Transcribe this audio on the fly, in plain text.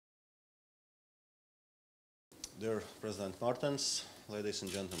Dear President Martens, ladies and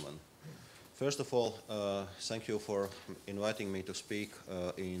gentlemen, first of all, thank you for inviting me to speak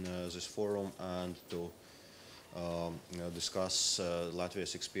in this forum and to discuss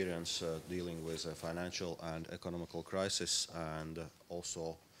Latvia's experience dealing with a financial and economical crisis, and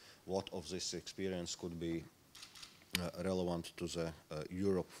also what of this experience could be relevant to the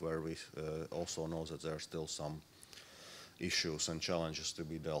Europe, where we also know that there are still some issues and challenges to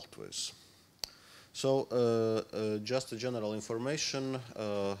be dealt with. So, just a general information,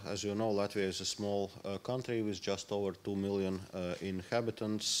 as you know, Latvia is a small country with just over 2 million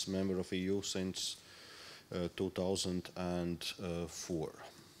inhabitants, member of EU since 2004.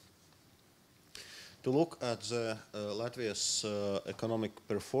 To look at the Latvia's economic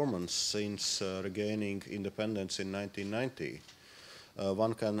performance since regaining independence in 1990,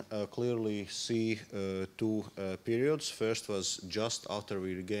 one can clearly see two periods. First was just after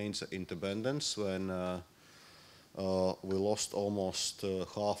we regained the independence, when we lost almost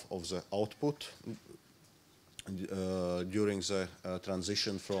half of the output during the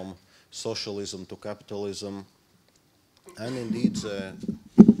transition from socialism to capitalism, and indeed the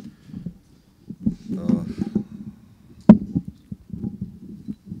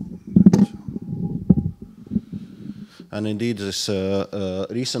this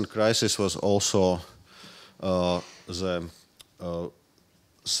recent crisis was also the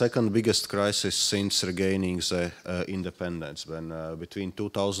second biggest crisis since regaining the independence, when between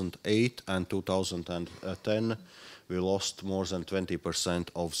 2008 and 2010 we lost more than 20%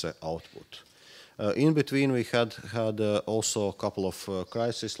 of the output. In between we had also a couple of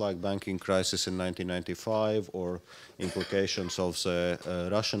crises, like banking crisis in 1995 or implications of the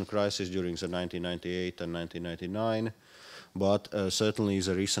Russian crisis during the 1998 and 1999. But certainly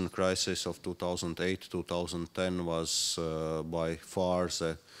the recent crisis of 2008-2010 was by far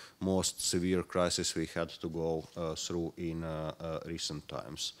the most severe crisis we had to go through in recent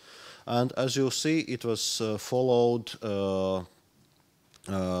times. And as you see, it was followed.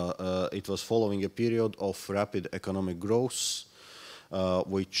 It was following a period of rapid economic growth,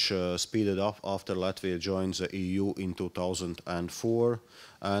 which speeded up after Latvia joined the EU in 2004,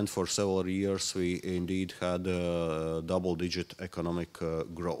 and for several years we indeed had double-digit economic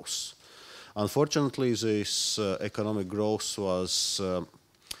growth. Unfortunately, this economic growth was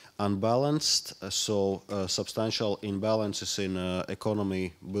unbalanced, so substantial imbalances in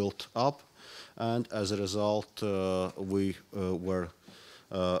economy built up, and as a result we were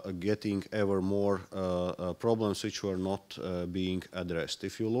getting ever more problems which were not being addressed.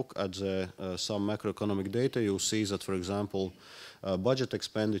 If you look at some macroeconomic data, you'll see that, for example, budget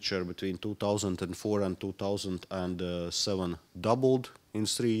expenditure between 2004 and 2007 doubled in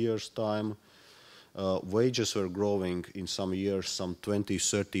 3 years' time. Wages were growing in some years some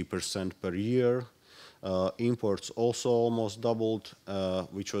 20–30% per year. Imports also almost doubled,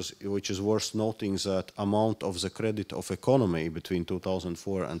 which is worth noting that amount of the credit of economy between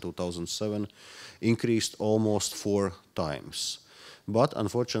 2004 and 2007 increased almost 4 times. But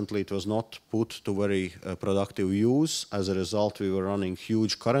unfortunately it was not put to very productive use. As a result, we were running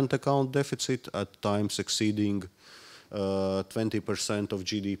huge current account deficit, at times exceeding 20% of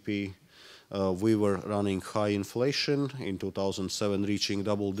GDP. We were running high inflation, in 2007 reaching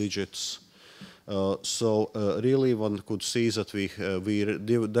double digits. So really one could see that we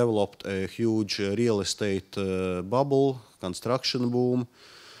developed a huge real estate bubble, construction boom,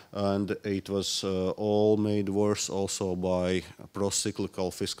 and it was all made worse also by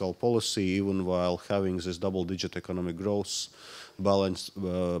pro-cyclical fiscal policy. Even while having this double-digit economic growth,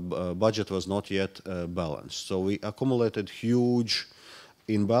 budget was not yet balanced. So we accumulated huge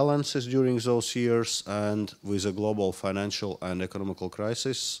imbalances during those years, and with a global financial and economical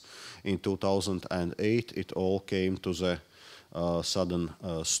crisis in 2008, it all came to the sudden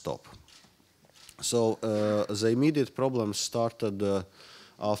stop. So the immediate problems started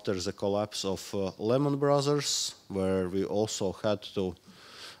after the collapse of Lehman Brothers, where we also had to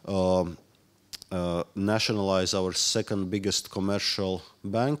nationalize our second biggest commercial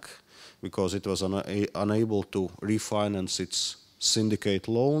bank, because it was unable to refinance its syndicate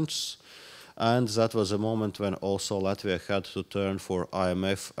loans. And that was a moment when also Latvia had to turn for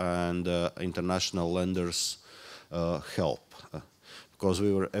IMF and international lenders' help. Because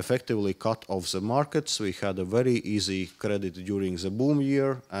we were effectively cut off the markets, we had a very easy credit during the boom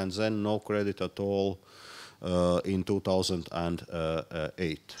year, and then no credit at all in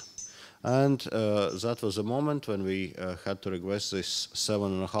 2008. And that was a moment when we had to request this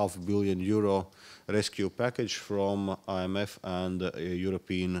 €7.5 billion rescue package from IMF and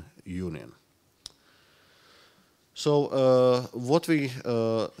European Union. So what we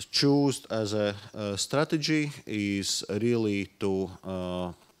choose as a strategy is really to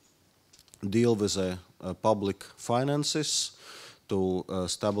deal with the public finances, to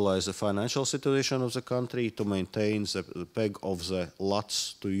stabilize the financial situation of the country, to maintain the peg of the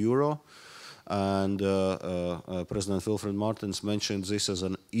Lats to euro. And President Wilfred Martins mentioned this as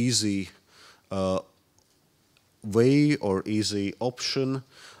an easy way or easy option.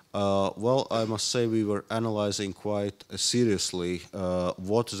 Well, I must say we were analyzing quite seriously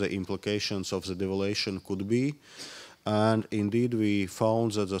what the implications of the devaluation could be. And indeed, we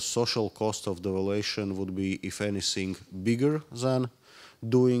found that the social cost of devaluation would be, if anything, bigger than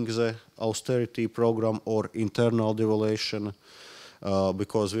doing the austerity program or internal devaluation.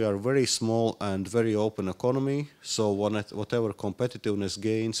 Because we are very small and very open economy, so whatever competitiveness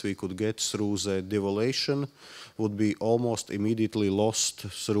gains we could get through the devaluation would be almost immediately lost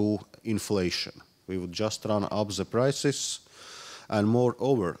through inflation. We would just run up the prices. And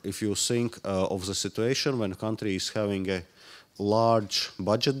moreover, if you think of the situation when a country is having a large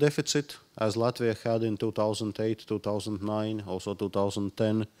budget deficit, as Latvia had in 2008, 2009, also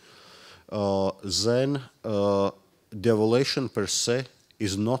 2010, then devaluation per se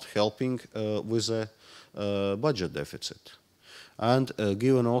is not helping with a budget deficit. And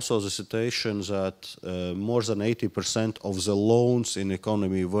given also the situation that more than 80% of the loans in the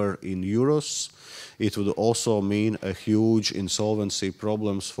economy were in euros, it would also mean a huge insolvency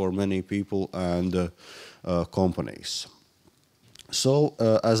problems for many people and companies. So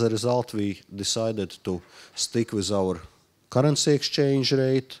as a result, we decided to stick with our currency exchange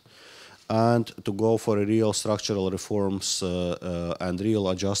rate and to go for a real structural reforms and real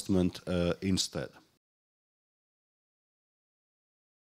adjustment instead.